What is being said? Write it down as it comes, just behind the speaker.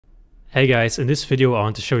Hey guys, in this video I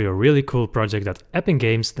want to show you a really cool project that Epic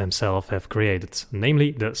Games themselves have created,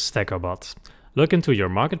 namely the StackerBot. Look into your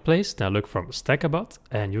marketplace, now look from StackerBot,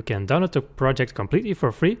 and you can download the project completely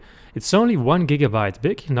for free. It's only 1 GB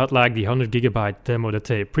big, not like the 100 GB demo that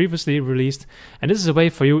they previously released, and this is a way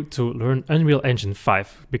for you to learn Unreal Engine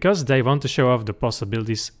 5, because they want to show off the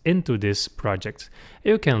possibilities into this project.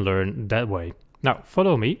 You can learn that way. Now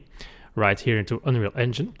follow me right here into Unreal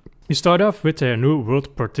Engine. You start off with their new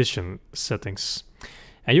world partition settings,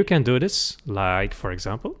 and you can do this like, for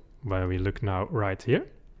example, when we look now right here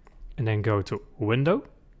and then go to Window,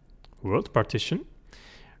 World Partition.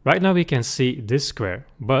 Right now we can see this square,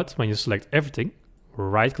 but when you select everything,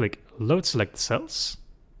 right click, load select cells,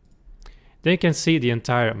 then you can see the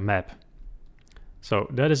entire map. So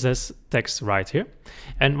that is this text right here.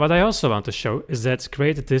 And what I also want to show is that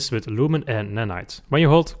created this with lumen and nanite. When you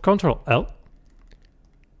hold Ctrl L,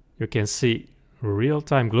 you can see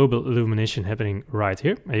real-time global illumination happening right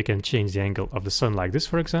here. And you can change the angle of the sun like this,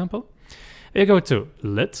 for example. You go to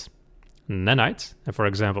Lit, Nanite, and for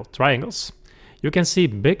example, triangles. You can see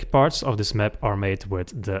big parts of this map are made with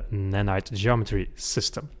the nanite geometry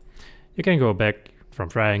system. You can go back from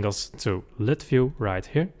triangles to Lit view right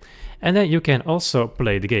here. And then you can also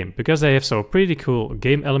play the game, because they have so pretty cool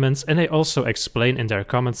game elements, and they also explain in their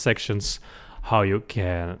comment sections how you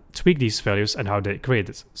can tweak these values and how they create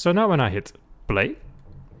it. So now when I hit play,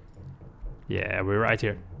 yeah, we're right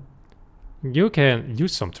here. You can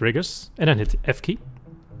use some triggers and then hit the F key,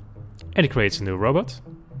 and it creates a new robot.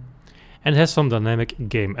 And it has some dynamic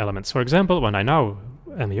game elements. For example, when I now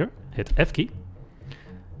am here, hit F key,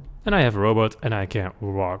 then I have a robot and I can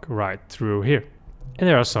walk right through here. And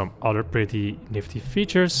there are some other pretty nifty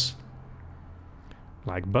features,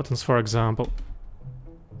 like buttons, for example.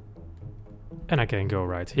 And I can go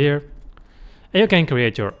right here, and you can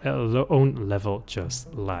create your own level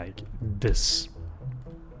just like this.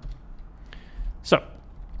 So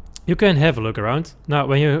you can have a look around. Now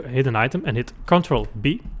when you hit an item and hit Ctrl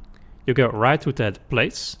B, you go right to that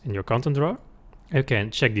place in your content drawer. You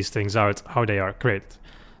can check these things out, how they are created.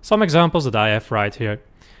 Some examples that I have right here,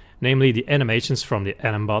 namely the animations from the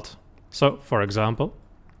AnimBot. So for example,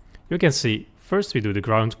 you can see first we do the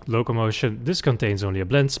ground locomotion. This contains only a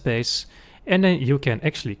blend space. And then you can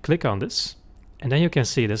actually click on this, and then you can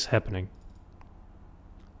see this happening.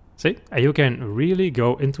 See? And you can really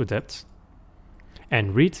go into depth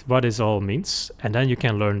and read what this all means, and then you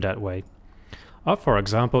can learn that way. Or for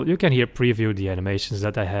example, you can here preview the animations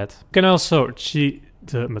that I had. You can also see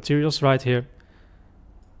the materials right here.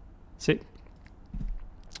 See?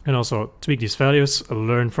 And also tweak these values,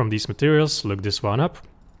 learn from these materials, look this one up.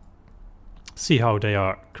 See how they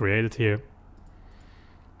are created here.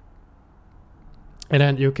 And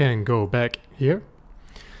then you can go back here.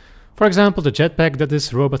 For example, the jetpack that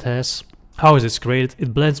this robot has. How is this created?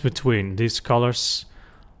 It blends between these colors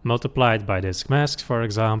multiplied by this mask, for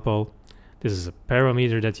example. This is a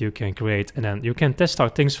parameter that you can create, and then you can test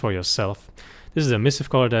out things for yourself. This is the emissive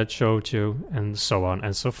color that I showed you, and so on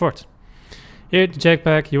and so forth. Here at the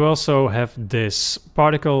jetpack, you also have this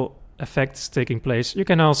particle effects taking place. You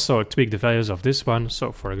can also tweak the values of this one.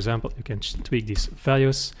 So for example, you can tweak these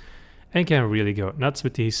values and can really go nuts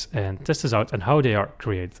with these and test this out and how they are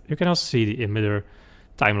created. You can also see the emitter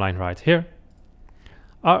timeline right here.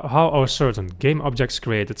 How are certain game objects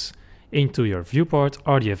created into your viewport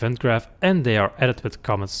or the event graph, and they are added with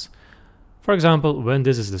comments. For example, when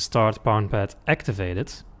this is the start pawn pad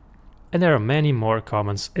activated, and there are many more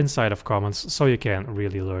comments inside of comments, so you can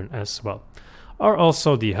really learn as well. Or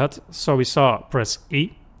also the HUD, so we saw press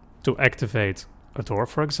E to activate a door,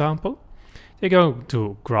 for example. You go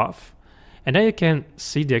to graph, and then you can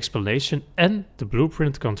see the explanation and the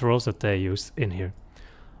blueprint controls that they used in here.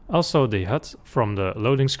 Also the HUD from the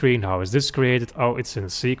loading screen, how is this created, oh it's in a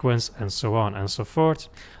sequence, and so on and so forth.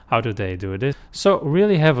 How do they do this? So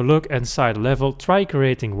really have a look inside level, try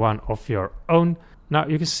creating one of your own. Now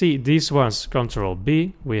you can see these ones, Ctrl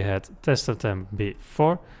B, we had tested them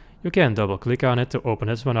before. You can double click on it to open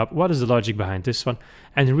this one up. What is the logic behind this one?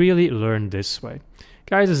 And really learn this way.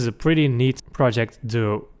 Guys, this is a pretty neat project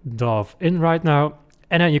to dive in right now.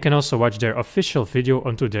 And then you can also watch their official video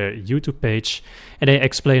onto their YouTube page, and they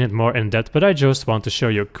explain it more in depth, but I just want to show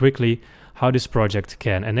you quickly how this project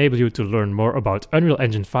can enable you to learn more about Unreal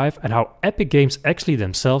Engine 5 and how Epic Games actually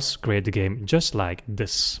themselves create the game just like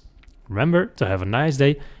this. Remember to have a nice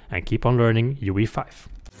day and keep on learning UE5.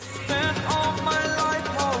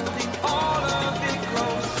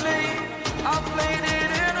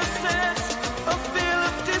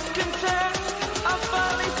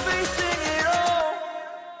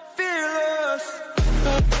 Fearless.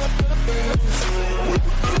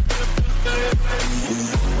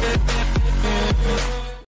 you.